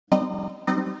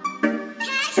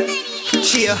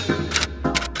Chia,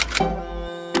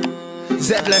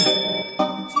 Zeppelin.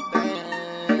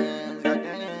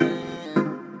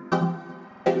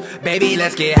 Baby,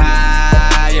 let's get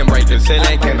high and break the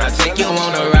ceiling. Can I take you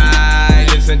on a ride?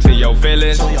 Listen to your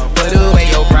feelings. Put away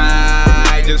your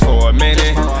pride just for a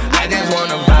minute. I just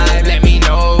wanna vibe. Let me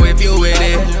know if you with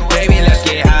it. Baby, let's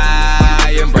get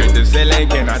high and break the ceiling.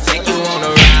 Can I take you on a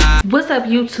ride? What's up,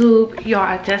 YouTube?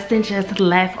 Y'all, Justin just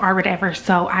left or whatever,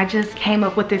 so I just came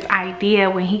up with this idea.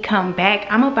 When he come back,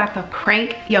 I'm about to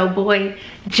prank yo boy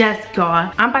Just,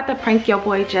 y'all. I'm about to prank your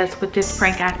boy Just with this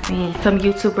prank I seen some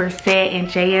YouTubers said and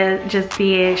Jaya just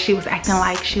did. She was acting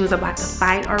like she was about to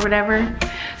fight or whatever.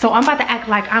 So I'm about to act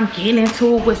like I'm getting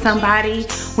into it with somebody.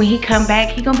 When he come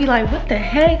back, he gonna be like, what the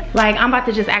heck? Like, I'm about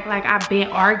to just act like I've been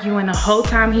arguing the whole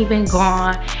time he been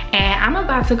gone. And I'm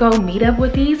about to go meet up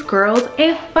with these girls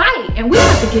and fight. And we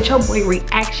about to get your boy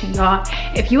reaction, y'all.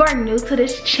 If you are new to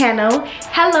this channel,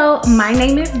 hello, my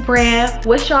name is Brad.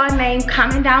 What's y'all name?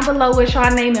 Comment down below what's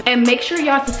y'all name, and make sure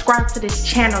y'all subscribe to this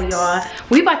channel, y'all.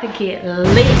 We about to get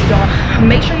lit, y'all.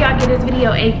 Make sure y'all give this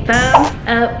video a thumbs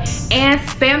up and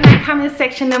spam that comment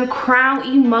section, them crown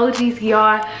emojis,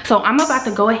 y'all. So I'm about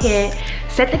to go ahead,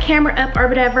 set the camera up or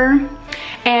whatever,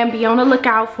 and be on the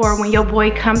lookout for when your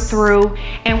boy comes through.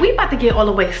 And we about to get all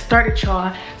the way started,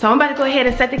 y'all. So I'm about to go ahead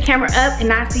and set the camera up,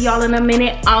 and I'll see y'all in a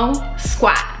minute on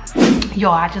Squad.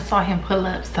 Y'all, I just saw him pull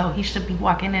up, so he should be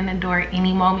walking in the door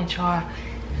any moment, y'all.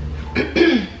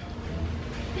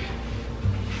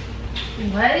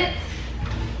 What?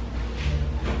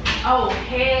 Oh,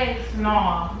 heads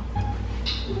no.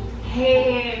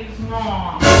 Heads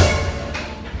no.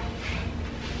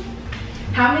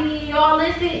 How many of y'all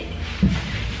listen?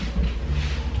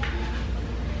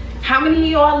 How many of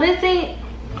y'all listen?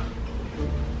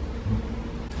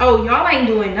 Oh, y'all ain't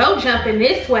doing no jumping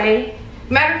this way.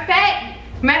 Matter of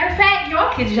fact,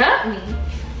 y'all can jump me.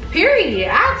 Period.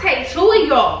 I'll take two of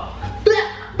y'all.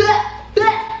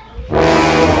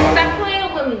 Stop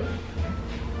playing with me.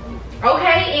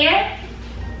 Okay,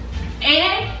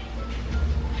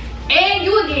 and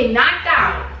you will get knocked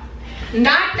out.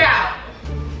 Knocked out.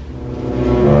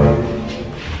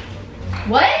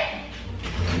 What?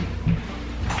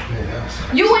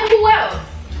 You and who else?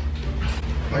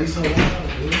 Why you so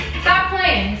loud, dude? Stop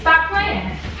playing. Stop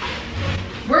playing.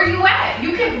 Where you at?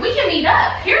 We can meet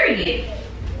up. Period.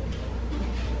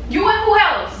 You and who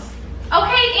else?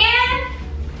 Okay, and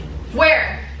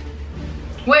where?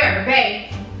 Where,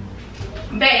 babe?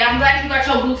 Babe, I'm glad you got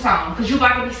your boots on, because you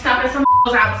about to be stumping some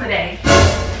out today.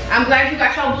 I'm glad you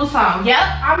got your boots on. Yep,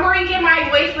 I'm bringing my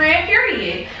boyfriend,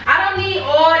 period. I don't need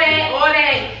all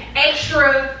that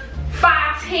extra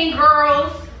 5, 10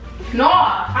 girls. No,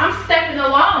 I'm stepping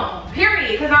alone,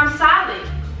 period, because I'm solid.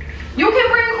 You can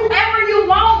bring whoever you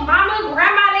want, mama,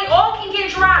 grandma, they all can get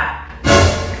dropped.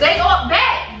 They all, babe.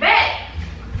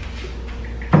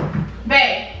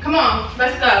 Babe, come on,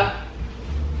 let's go.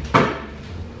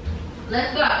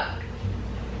 Let's go.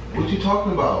 What you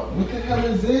talking about? What the hell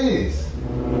is this?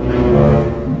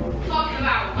 Talking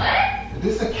about what? Is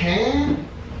this a can?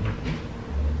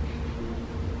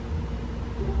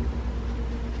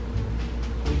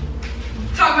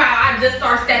 Talking about I just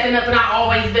start stepping up and I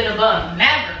always been a bum.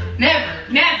 Never.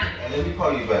 Hey, let me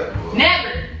call you back, bro.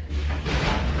 Never.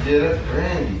 Yeah, that's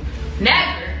Brandy.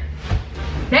 Never.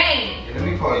 Dang. Hey, let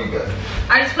me call you back.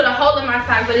 I just put a hole in my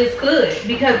sock, but it's good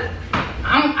because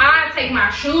I take my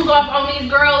shoes off on these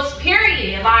girls,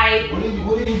 period. Like, what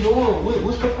are you doing?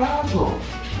 What's the problem?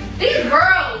 These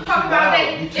girls talk about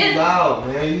that. You too loud,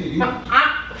 man. You're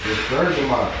disturbing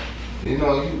my, you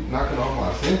knocking off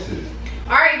my senses.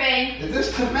 All right, babe. Is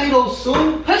this tomato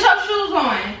soup? Put your shoes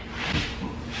on.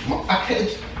 I can't.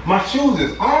 My shoes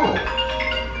is on.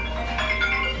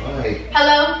 Like.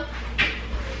 Hello.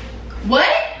 What?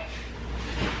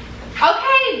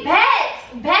 Okay, bet.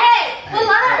 Pull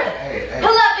up. Hey. Pull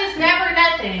up. It's never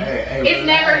nothing. It's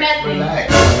never nothing.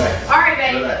 Relax. All right,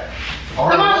 babe. Relax.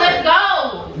 Come on, let's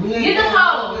go. Get the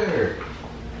hole.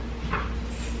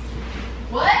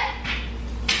 What?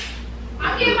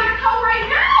 I'm getting my coat right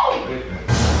now.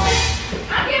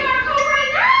 I'm getting my coat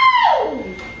right now.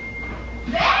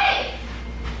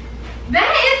 That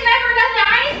is never nothing. I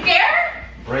ain't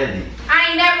scared. Brandy. I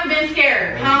ain't never been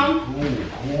scared, huh?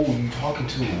 Who are you talking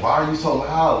to? Why are you so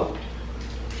loud?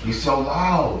 You so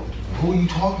loud. Who are you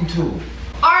talking to?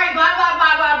 All right, bye.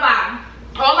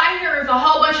 All I hear is a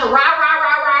whole bunch of rah.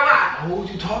 Who are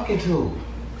you talking to?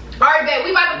 All right, babe,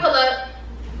 we about to pull up.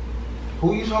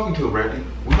 Who are you talking to, Brandy?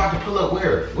 We about to pull up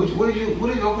where? What is your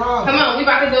problem? Come on, we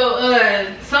about to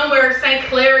go somewhere St.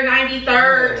 Clair,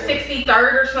 93rd,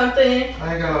 63rd or something.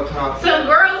 I ain't got no time. Some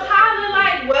girls hollering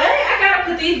like, what? I gotta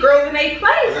put these girls in their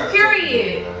place,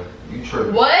 period. You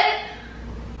tripping. What?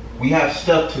 We have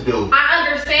stuff to do. I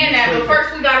understand that, but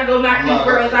first we gotta go knock these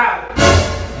girls out.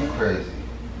 You crazy.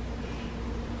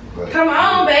 But Come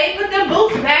on, babe, put them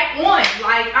boots back on.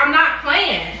 Like, I'm not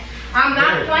playing. I'm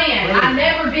not playing. I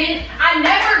never been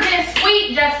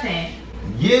sweet, Justin.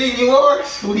 yeah, you are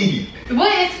sweet.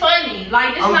 What is funny?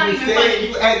 Like, it's not even funny.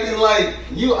 You acting like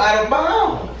you out of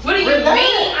bounds. What do you mean?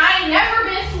 I ain't never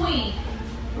been sweet.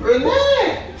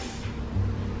 Relax.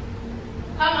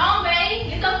 Come on, babe.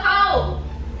 Get the pole.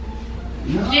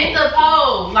 No. Get the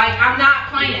pole. Like, I'm not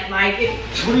playing. Like,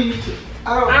 What are you?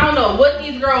 I don't know what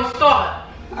these girls thought.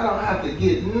 I don't have to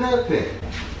get nothing.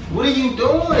 What are you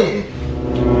doing?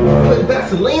 Put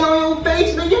Vaseline on your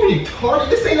face, man? You retarded.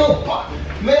 This ain't no box.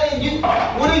 Man,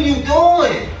 what are you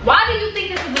doing? Why do you think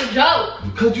this is a joke?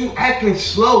 Because you acting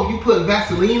slow. You put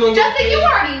Vaseline on your Justin, face. you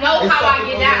already know how I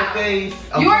get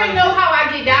down. You already know how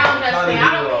I get down, Justin.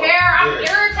 I don't care. I'm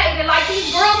irritated. Like,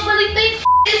 these girls really think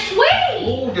it's sweet.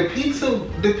 Ooh,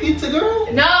 the pizza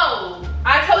girl? No.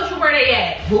 I told you where they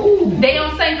at. Who? They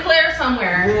on St. Clair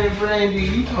somewhere. Man, Brandy,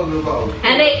 you talking about?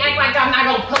 And they act like I'm not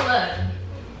gonna pull up.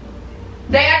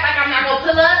 They act like I'm not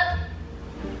gonna pull up.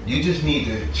 You just need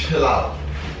to chill out.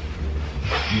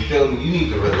 You feel me? You need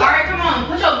to relax. Alright, come on.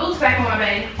 Put your boots back on,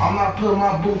 babe. I'm not putting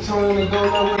my boots on and go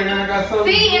nowhere and I got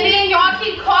something. See, and then y'all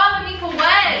keep calling me for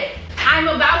what? I'm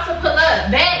about to pull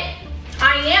up. Bet.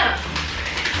 I am.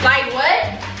 Like,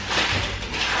 what?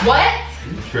 What?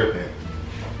 You tripping.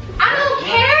 I don't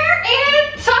care,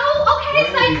 and so, okay,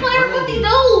 St. Clair, what they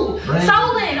do?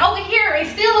 Solon, over here, and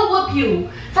still will whoop you.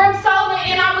 From Solon,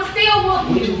 and I will still whoop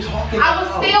you. What you talking I will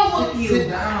about? still whoop you. Sit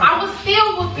down. I will still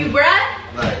whoop you,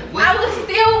 bruh. Like, I will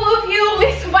still whoop you.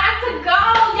 It's about to go.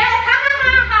 Yes, ha ha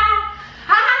ha ha.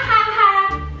 Ha ha ha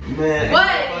ha. Man,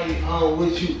 What?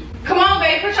 What you? Come on,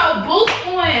 babe, put your boots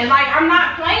on. Like, I'm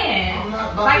not playing. I'm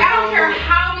not like, I don't care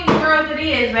how many girls it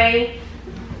is, babe.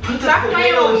 Put the Stop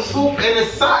playing potato with me. soup in a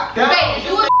sock down. Babe,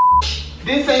 you a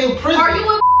This ain't prison. Are you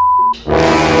a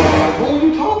Who are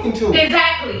you talking to?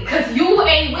 Exactly, because you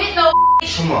ain't with no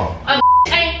Come on. a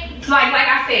ain't, like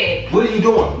I said. What are you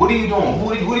doing? What are you doing?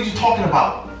 What are you talking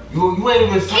about? You ain't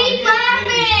even Keep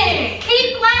laughing.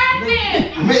 Keep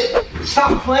laughing. Man,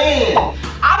 stop playing.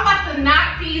 I'm about to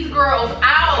knock these girls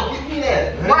out. Give me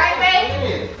that. Man. Right, Stop babe?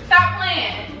 playing. Stop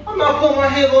playing. I'm not putting my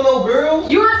hands on no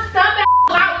girls. You're stumping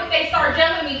out if they start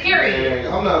jumping me, period.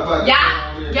 Man, I'm not about to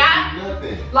Yeah. do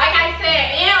nothing. Like I said,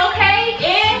 and okay,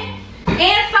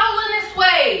 and soul in this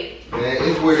way. Man,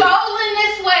 it's weird. Soul in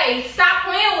this way. Stop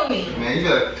playing with me. Man, you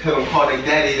better tell them call their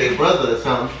daddy their brother or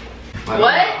something. Like,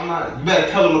 What? You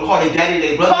better tell them to call their daddy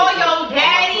their brother. Call your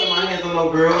daddy. I'm not putting my hands on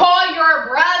no girl. Call your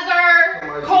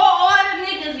brother. Call all the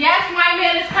niggas. Yes, my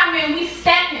man is coming. We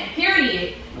stepping.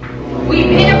 Period. We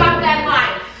been about that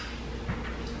life.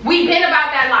 We been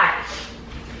about that life.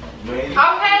 Man.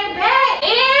 Okay, bet.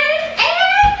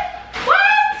 And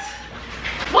what?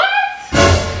 What?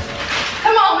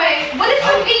 Come on, babe. What is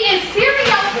you eating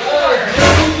cereal for?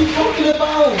 What are you talking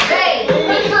about? Babe,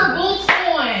 put your boots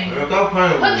on. Stop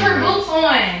playing with Put me, your man. boots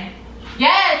on.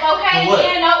 Yes, okay. For what?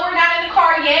 Yeah, no, we're not in the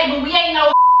car yet, but we ain't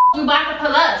no we about to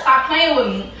pull up. Stop playing with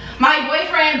me. My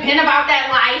boyfriend been about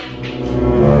that life.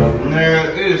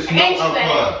 Man, it is Ain't not you, a babe?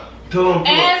 fun. Tell them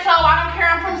And so I don't care,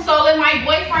 I'm from Seoul and my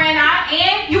boyfriend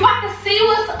and you about to see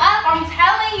what's up. I'm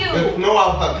telling you. No,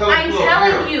 I'm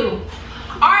telling you.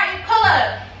 Alright, pull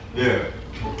up. Yeah.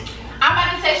 I'm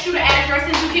about to text you the address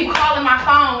since you keep calling my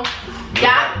phone.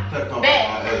 Yeah. Bet.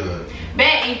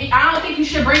 Bet. And I don't think you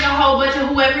should bring a whole bunch of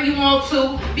whoever you want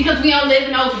to because we don't live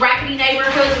in those rackety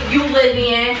neighborhoods you live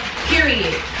in. Period.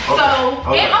 Okay. So,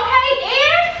 Okay. and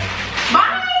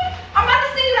bye. I'm about to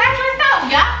see you the address now.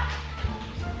 Yeah.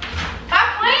 Stop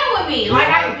playing with me. Like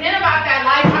I've been about that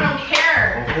life. I don't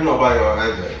care. Ain't nobody on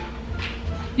that.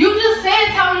 You just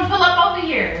said tell them to pull up over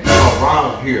here.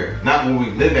 Around here, not when we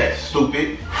live at,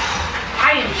 stupid.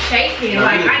 I am shaking. Now,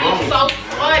 Like what is I wrong am with so you,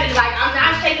 man? sweaty. Like I'm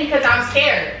not shaking because I'm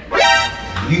scared.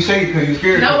 You say it because you're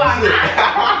scared. No, I'm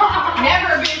not.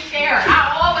 Never been scared.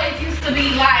 I always used to be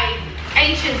like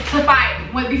anxious to fight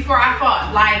before I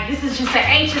fought. Like this is just an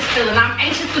anxious feeling. I'm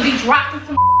anxious to be dropped in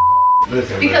some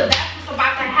Listen, because man. that's what's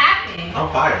about to happen. I'm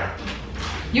fired.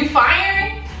 You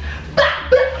firing? Blah,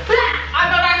 blah, blah. I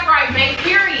know that's right, mate.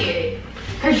 Period.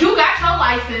 Cause you got your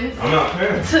license I'm not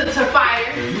playing. to fire.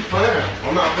 Yeah, you playing.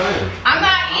 I'm not playing. I'm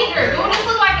not either. Do this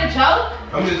look like a joke?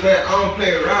 I'm just saying I don't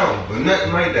play around, but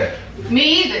nothing like that.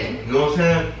 Me either. You know what I'm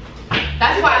saying?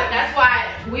 That's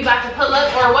why we about to pull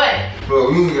up or what? But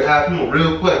we need to ask them a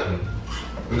real question.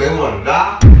 If they want to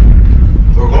die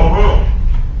or go home.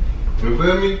 You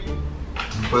feel me?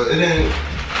 But it ain't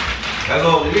That's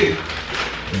all it is.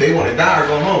 They want to die or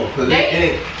go home. Cause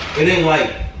it ain't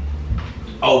like,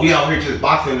 oh, we out here just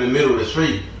boxing in the middle of the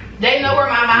street. They know where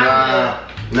my mom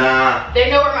lives. Nah. They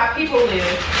know where my people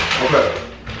live. Okay.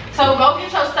 So go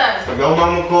get your stuff. If your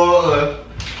mama call us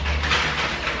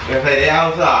and say they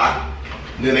outside,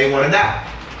 then they want to die.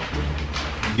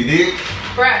 You dig?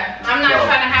 Bruh, I'm not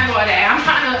trying to handle all that.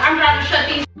 I'm trying to shut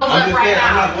these up right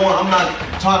now. I'm not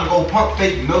trying to go pump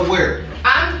fake nowhere.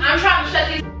 I'm trying to shut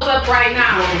these up right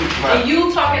now. And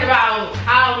you talking about,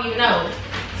 I don't even know.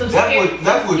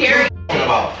 That's what you're talking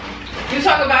about. You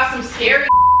talking about some scary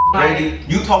Lady,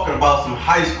 you talking about some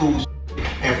high school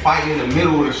and fighting in the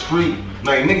middle of the street.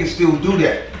 Like, niggas still do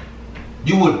that.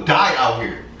 You would die out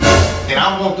here. And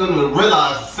I want them to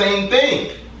realize the same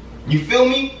thing. You feel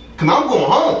me? Cause I'm going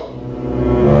home.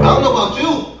 I don't know about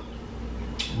you,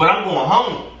 but I'm going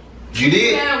home. You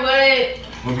did? Yeah, what?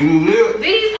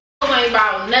 These ain't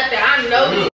about nothing. I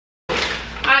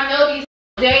know these.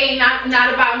 They ain't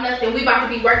not about nothing. We about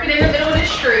to be working in the middle of the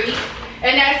street,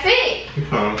 and that's it. You know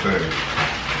what I'm saying?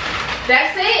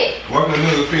 That's it. Working in the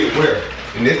middle of the street where?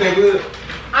 And this ain't good?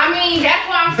 I mean, that's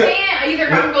what I'm saying. Either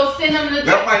I'm gonna send them to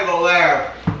that might gonna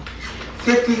last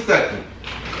 60 seconds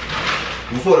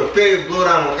before the feds blow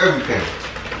down on everything.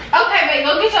 Okay, babe,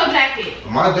 go get your jacket.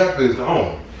 My jacket is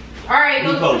on. Alright,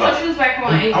 go put your shoes back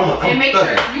on and make sure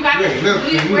you got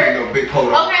the big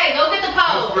coat on. Okay, go get the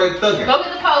pole. Go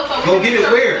get the pole. So go get it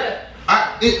where?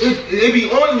 It be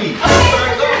on me.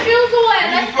 Okay, put your shoes on.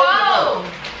 Let's go.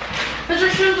 Put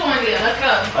your shoes on here. Let's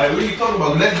go. Alright, what are you talking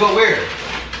about? Let's go where?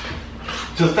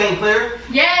 To St. Clair?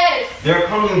 Yes. They're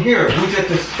coming here. We just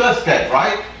discussed that,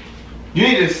 right? You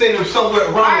need to send them somewhere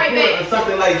around the corner or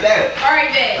something like that.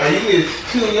 Alright, babe. You need to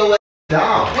chill your ass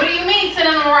down. What do you mean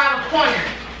sending them around the corner?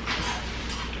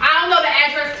 I don't know the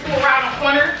address to around the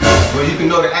corner. Well, you can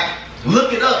know the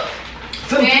look it up.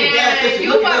 Send them to the gas station.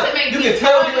 You about to make you can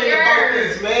tell me about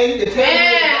this, man. You can tell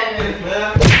me about this,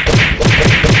 man.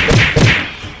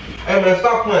 Hey, man,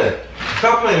 stop playing.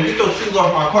 Stop playing. Get your shoes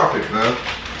off my carpet, man.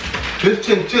 This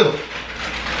chinchilla.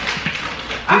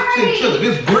 This chinchilla.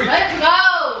 This Greek. Let's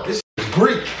go. This is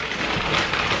Greek.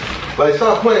 Like,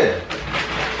 stop playing.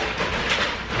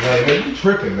 Like, man, you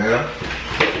tripping, man.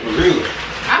 For real.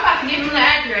 I'm about to give him the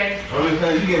address. I'm just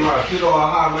saying, you get my shit all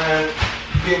hot, man.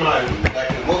 You get my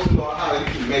emotions all hot.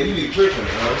 Man, you be tripping,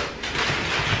 man.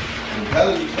 I'm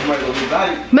telling you, somebody gonna be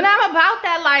like. But I'm about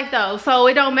that life, though, so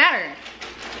it don't matter.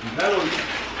 I'm telling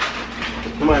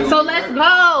you. So let's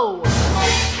go.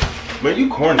 Man, you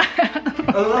corny.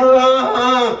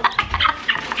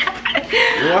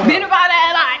 Been about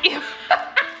that life.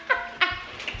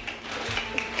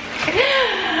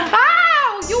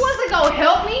 Oh, you wasn't gonna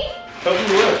help me? Help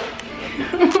you what?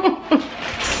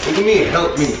 What do you mean,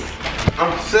 help me?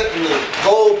 I'm setting the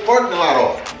whole parking lot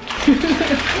off. What are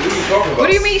you talking about? What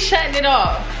do you mean shutting it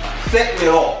off? Setting it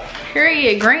off.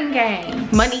 Period. Green game.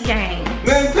 Money game.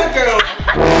 Man, take that off.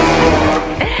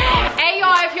 Hey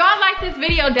y'all, if y'all like this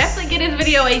video, definitely give this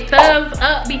video a thumbs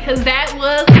up because that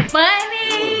was funny.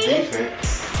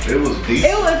 It was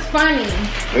decent. It was funny.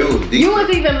 It was decent. You was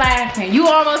even laughing. You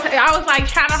almost, I was like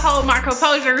trying to hold my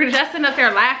composure. Justin up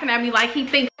there laughing at me like he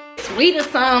thinks sweet or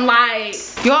something. Like,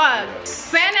 y'all,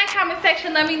 spam in that comment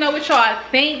section. Let me know what y'all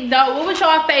think though. What was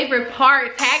y'all favorite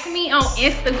part? Tag me on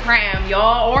Instagram,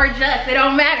 y'all, or just, it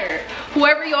don't matter.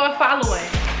 Whoever y'all following.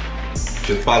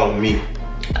 Just follow me.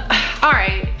 All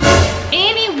right.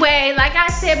 Anyway, like I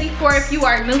said before, if you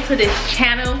are new to this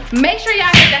channel, make sure y'all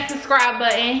hit that subscribe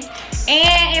button.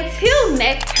 And until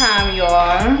next time,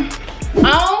 y'all,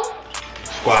 on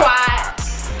Squad.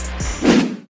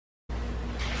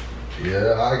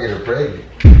 Yeah, I get her pregnant.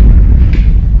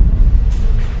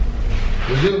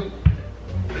 Would you?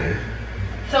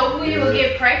 So who you would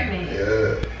get pregnant?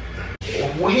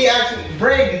 Yeah. Well, he actually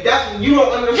pregnant. That's what you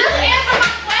don't understand. Just answer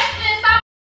my